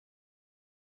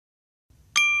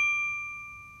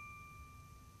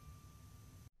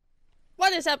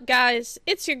What is up, guys?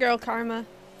 It's your girl Karma,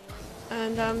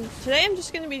 and today I'm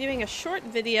just going to be doing a short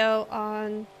video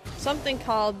on something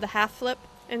called the half flip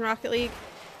in Rocket League.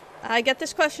 I get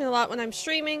this question a lot when I'm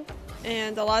streaming,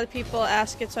 and a lot of people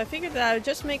ask it, so I figured that I would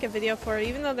just make a video for it,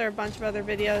 even though there are a bunch of other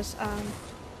videos.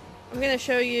 I'm going to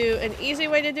show you an easy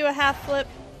way to do a half flip,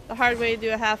 the hard way to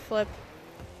do a half flip,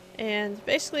 and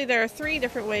basically there are 3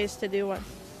 different ways to do one.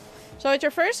 So what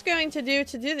you're first going to do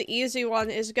the easy one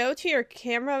is go to your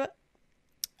camera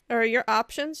or your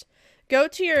options, go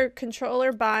to your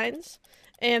controller binds,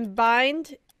 and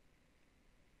bind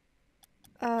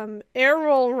air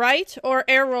roll right or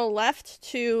air roll left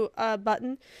to a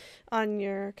button on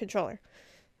your controller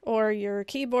or your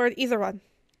keyboard, either one.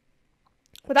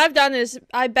 What I've done is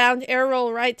I bound air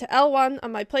roll right to L1 on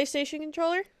my PlayStation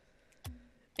controller,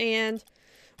 and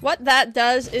what that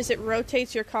does is it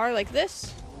rotates your car like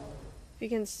this. You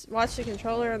can watch the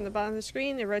controller on the bottom of the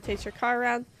screen. It rotates your car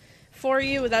around for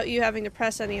you without you having to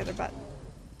press any other button.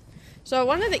 So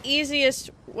one of the easiest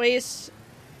ways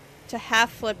to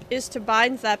half flip is to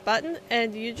bind that button,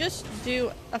 and you just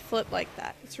do a flip like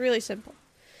that. It's really simple.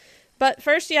 But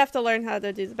first you have to learn how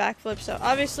to do the backflip. So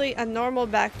obviously a normal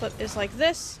backflip is like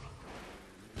this.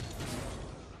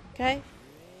 Okay?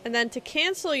 And then to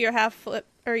cancel your half flip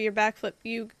or your backflip,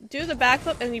 you do the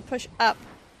backflip and you push up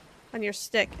on your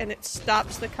stick, and it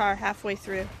stops the car halfway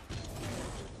through.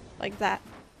 Like that.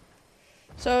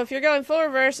 So if you're going full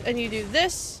reverse and you do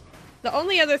this, the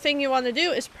only other thing you want to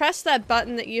do is press that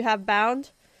button that you have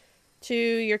bound to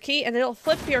your key, and it'll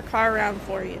flip your car around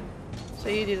for you. So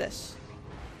you do this.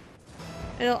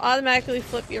 And it'll automatically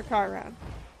flip your car around.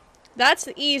 That's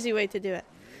the easy way to do it.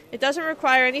 It doesn't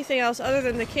require anything else other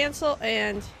than the cancel,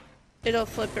 and it'll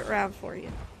flip it around for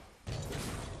you.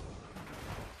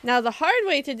 Now the hard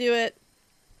way to do it,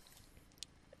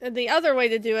 the other way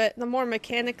to do it, the more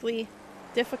mechanically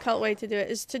difficult way to do it,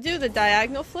 is to do the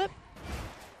diagonal flip.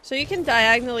 So you can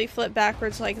diagonally flip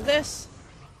backwards like this,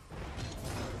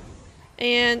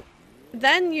 and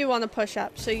then you want to push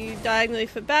up. So you diagonally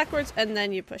flip backwards and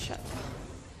then you push up.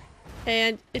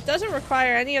 And it doesn't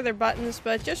require any other buttons,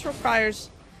 but it just requires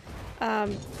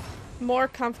more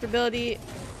comfortability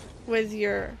with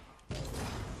your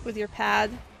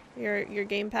pad, your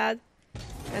game pad,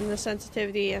 and the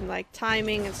sensitivity and like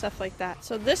timing and stuff like that.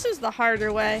 So this is the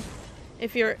harder way.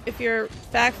 If you're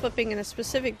backflipping in a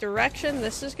specific direction,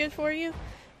 this is good for you.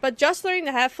 But just learning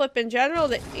to half flip in general,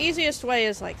 the easiest way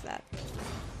is like that.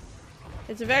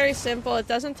 It's very simple. It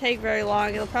doesn't take very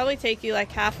long. It'll probably take you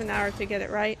like half an hour to get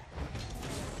it right.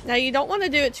 Now you don't want to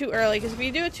do it too early, because if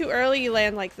you do it too early, you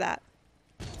land like that.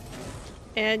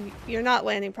 And you're not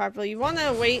landing properly. You want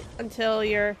to wait until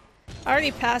you're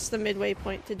already past the midway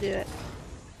point to do it.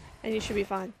 And you should be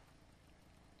fine.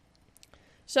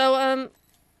 So,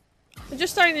 I'm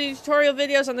just starting to do tutorial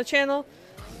videos on the channel.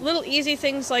 Little easy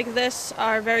things like this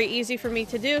are very easy for me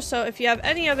to do, so if you have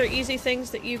any other easy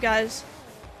things that you guys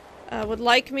would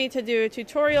like me to do a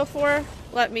tutorial for,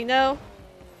 let me know.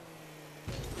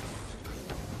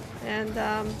 And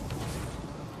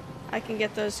I can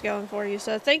get those going for you.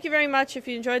 So thank you very much. If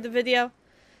you enjoyed the video,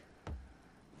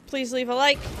 please leave a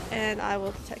like, and I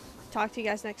will talk to you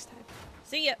guys next time.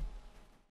 See ya!